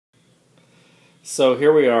So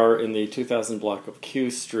here we are in the 2000 block of Q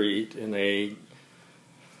Street in a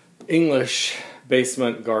English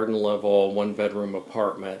basement garden level 1-bedroom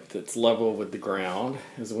apartment that's level with the ground.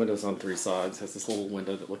 Has windows on 3 sides. Has this little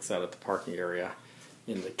window that looks out at the parking area.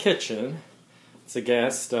 In the kitchen, it's a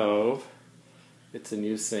gas stove. It's a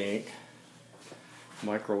new sink.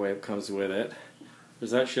 Microwave comes with it.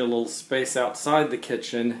 There's actually a little space outside the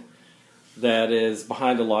kitchen that is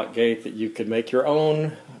behind a locked gate that you could make your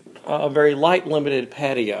own very light limited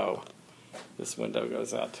patio. This window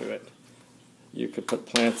goes out to it. You could put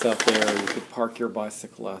plants out there, you could park your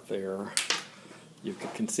bicycle out there, you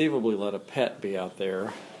could conceivably let a pet be out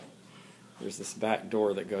there. There's this back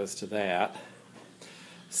door that goes to that.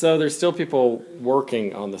 So there's still people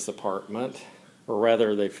working on this apartment, or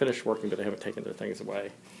rather they finished working but they haven't taken their things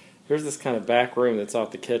away. Here's this kind of back room that's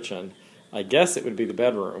off the kitchen. I guess it would be the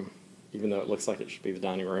bedroom, even though it looks like it should be the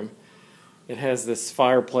dining room. It has this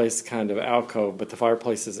fireplace kind of alcove, but the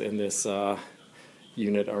fireplaces in this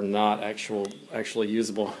unit are not actually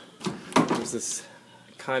usable. There's this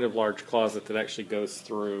kind of large closet that actually goes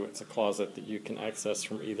through. It's a closet that you can access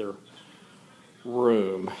from either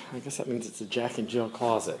room. I guess that means it's a Jack and Jill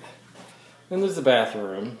closet. Then there's the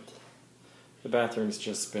bathroom. The bathroom's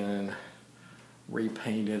just been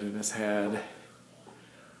repainted and has had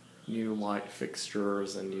new light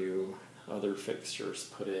fixtures and new other fixtures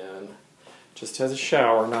put in. Just has a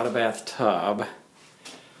shower, not a bathtub.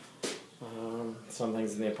 Some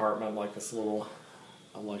things in the apartment, like this little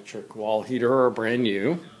electric wall heater, are brand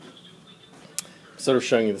new. I'm sort of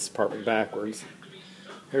showing you this apartment backwards.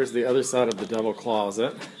 Here's the other side of the double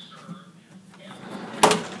closet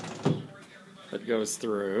that goes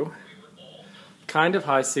through. Kind of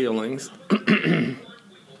high ceilings.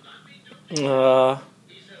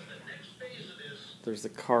 There's the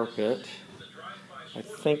carpet. I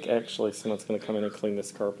think actually someone's going to come in and clean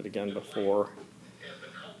this carpet again before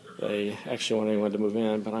they actually want anyone to move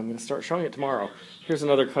in, but I'm going to start showing it tomorrow. Here's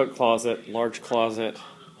another coat closet, large closet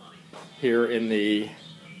here in the,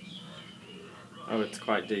 oh, it's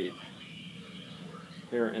quite deep.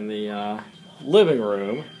 Here in the living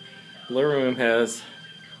room. The living room has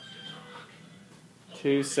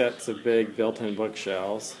 2 sets of big built-in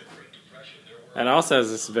bookshelves. And it also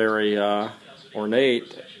has this very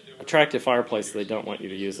ornate, attractive fireplace that they don't want you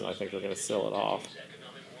to use, and I think they're going to sell it off.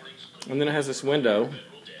 And then it has this window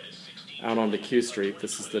out onto Q Street.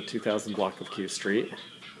 This is the 2000 block of Q Street,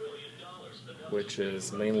 which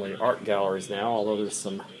is mainly art galleries now, although there's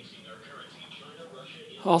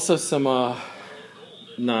also some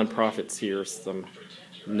nonprofits here, some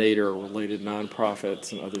Nader-related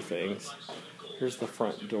nonprofits and other things. Here's the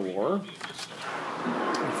front door.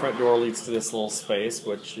 The front door leads to this little space,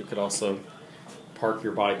 which you could also park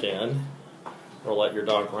your bike in or let your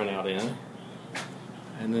dog run out in.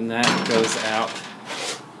 And then that goes out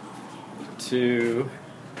to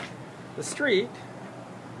the street,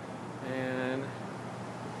 and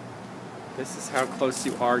this is how close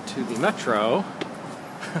you are to the metro.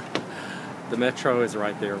 The metro is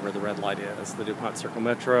right there where the red light is. The DuPont Circle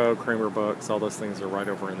Metro, Kramer Books, all those things are right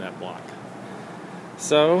over in that block.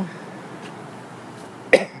 So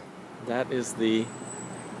that is the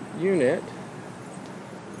unit,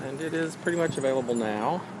 and it is pretty much available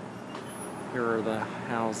now. Here are the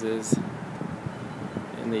houses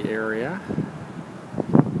in the area.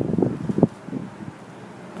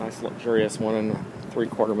 Nice luxurious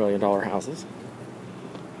 $1.75 million houses.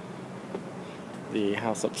 The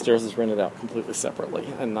house upstairs is rented out completely separately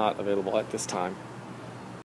and not available at this time.